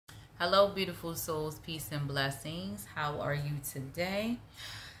Hello, beautiful souls, peace and blessings. How are you today?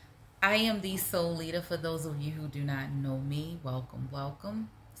 I am the soul leader. For those of you who do not know me, welcome, welcome.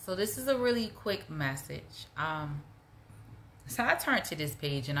 So this is a really quick message. So I turned to this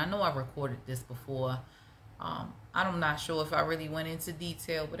page, and I know I recorded this before. I'm not sure if I really went into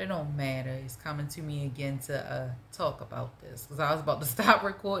detail, but it don't matter. It's coming to me again to talk about this because I was about to stop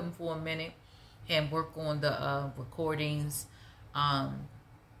recording for a minute and work on the recordings.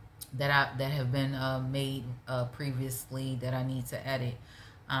 That have been made previously that I need to edit.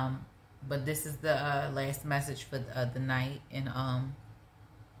 But this is the last message for the night, and I'm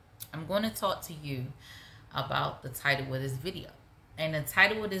going to talk to you about the title of this video. And the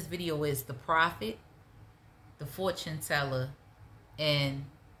title of this video is The Prophet, the Fortune Teller, and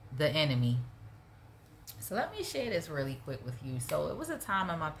the Enemy. So let me share this really quick with you. So it was a time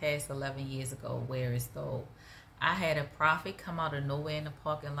in my past 11 years ago where it's though I had a prophet come out of nowhere in the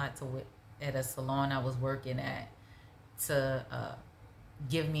parking lot at a salon I was working at to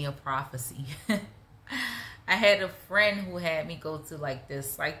give me a prophecy. I had a friend who had me go to like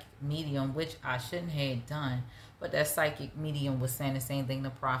this psychic medium, which I shouldn't have done, but that psychic medium was saying the same thing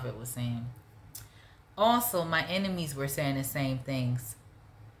the prophet was saying. Also, my enemies were saying the same things,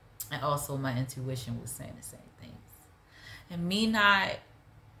 and also my intuition was saying the same things. And me not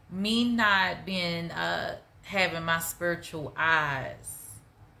being having my spiritual eyes,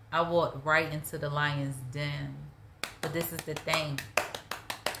 I walked right into the lion's den. But this is the thing.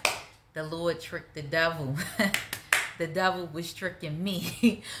 The Lord tricked the devil. The devil was tricking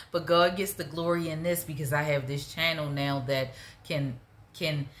me. But God gets the glory in this because I have this channel now that can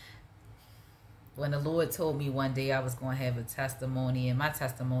when the Lord told me one day I was going to have a testimony, and my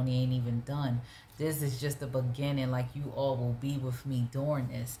testimony ain't even done. This is just the beginning. Like, you all will be with me during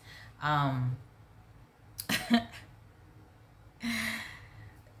this.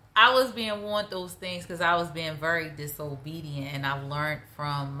 I was being warned those things because I was being very disobedient, and I've learned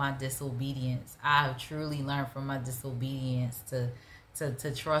from my disobedience. I have truly learned from my disobedience to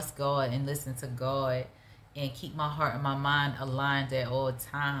trust God and listen to God and keep my heart and my mind aligned at all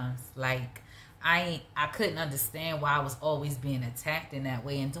times. Like, I couldn't understand why I was always being attacked in that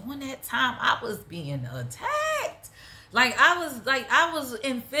way, and during that time I was being attacked. I was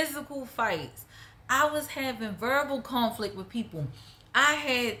in physical fights. I was having verbal conflict with people.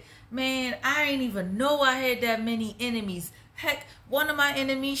 I didn't even know I had that many enemies. Heck, one of my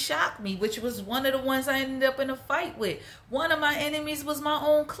enemies shocked me, which was one of the ones I ended up in a fight with. One of my enemies was my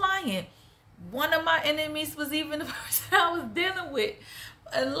own client. One of my enemies was even the person I was dealing with.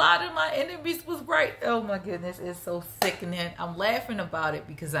 A lot of my enemies was right. Oh my goodness, it's so sickening. I'm laughing about it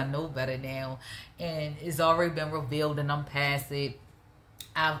because I know better now, and it's already been revealed, and I'm past it.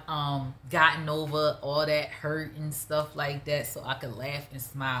 I've gotten over all that hurt and stuff like that, so I could laugh and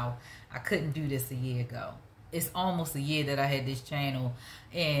smile. I couldn't do this a year ago. It's almost a year that I had this channel,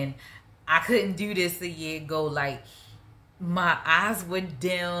 and I couldn't do this a year ago. Like, my eyes were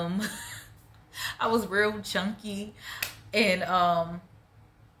dim. I was real chunky, and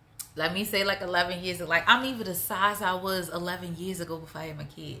let me say, like 11 years ago, like I'm even the size I was 11 years ago before I had my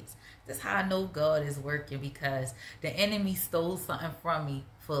kids. That's how I know God is working, because the enemy stole something from me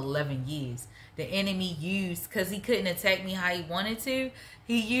for 11 years. The enemy used, because he couldn't attack me how he wanted to,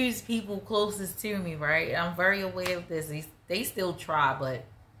 he used people closest to me, right? I'm very aware of this. They still try, but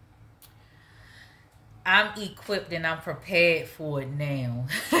I'm equipped and I'm prepared for it now.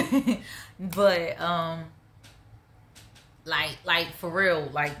 But, like for real,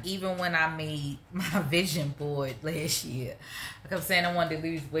 like even when I made my vision board last year, I kept saying I wanted to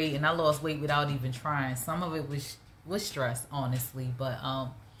lose weight, and I lost weight without even trying. Some of it was stress, honestly, but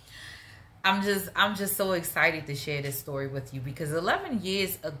I'm just so excited to share this story with you, because 11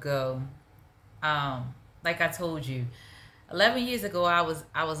 years ago, like I told you, 11 years ago I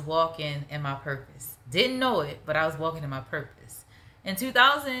was walking in my purpose. Didn't know it, but I was walking in my purpose. In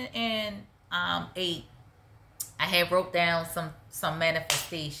 2008, I had wrote down some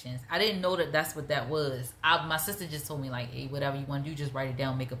manifestations. I didn't know that that's what that was. My sister just told me, like, hey, whatever you want to do, just write it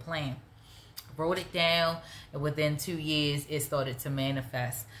down, make a plan. I wrote it down, and within 2 years, it started to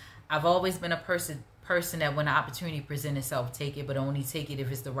manifest. I've always been a person that when the opportunity presents itself, take it, but only take it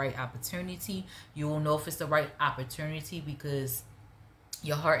if it's the right opportunity. You will know if it's the right opportunity because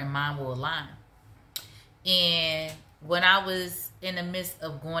your heart and mind will align. And when I was in the midst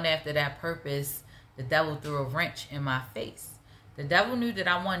of going after that purpose, the devil threw a wrench in my face. The devil knew that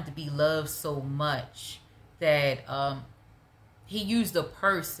I wanted to be loved so much that he used a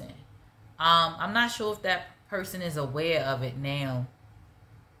person. I'm not sure if that person is aware of it now,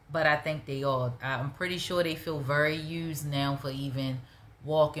 but I think they are. I'm pretty sure they feel very used now for even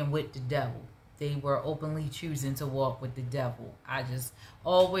walking with the devil. They were openly choosing to walk with the devil. I just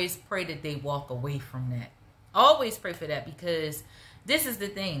always pray that they walk away from that. Always pray for that, because this is the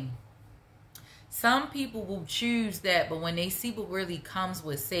thing. Some people will choose that, but when they see what really comes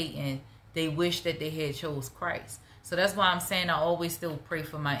with Satan, they wish that they had chose Christ. So that's why I'm saying I always still pray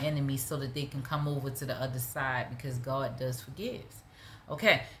for my enemies so that they can come over to the other side, because God does forgive.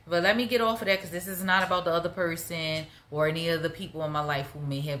 Okay, but let me get off of that, because this is not about the other person or any of the people in my life who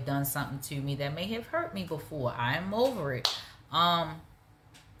may have done something to me that may have hurt me before. I'm over it. But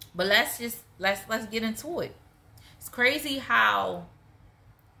let's get into it. It's crazy how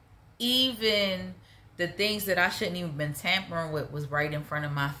even the things that I shouldn't even been tampering with was right in front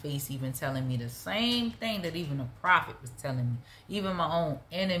of my face, even telling me the same thing that even a prophet was telling me. Even my own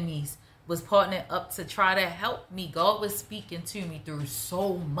enemies was partnering up to try to help me. God was speaking to me through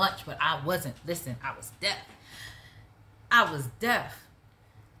so much, but I wasn't. Listen, I was deaf. I was deaf.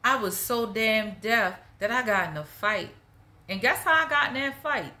 I was so damn deaf that I got in a fight. And guess how I got in that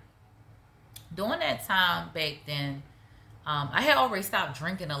fight? During that time back then, I had already stopped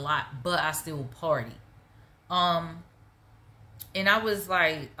drinking a lot, but I still party. And I was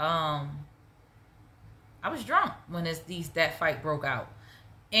like, I was drunk when that fight broke out.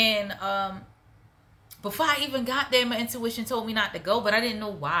 And before I even got there, my intuition told me not to go, but I didn't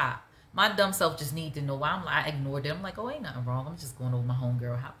know why. My dumb self just needed to know why. I ignored it. I'm like, oh, ain't nothing wrong. I'm just going over my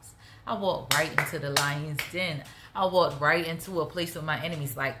homegirl house. I walked right into the lion's den. I walked right into a place with my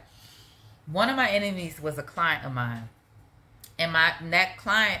enemies. Like, one of my enemies was a client of mine. And that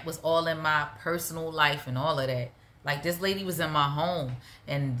client was all in my personal life and all of that. Like, this lady was in my home.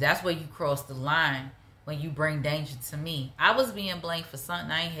 And that's where you cross the line when you bring danger to me. I was being blamed for something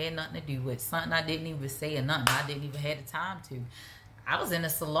I ain't had nothing to do with. Something I didn't even say or nothing. I didn't even have the time to. I was in a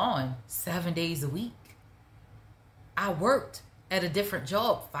salon 7 days a week. I worked at a different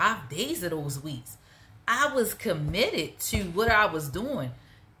job 5 days of those weeks. I was committed to what I was doing.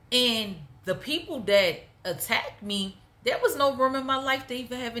 And the people that attacked me, there was no room in my life to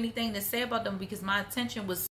even have anything to say about them, because my attention was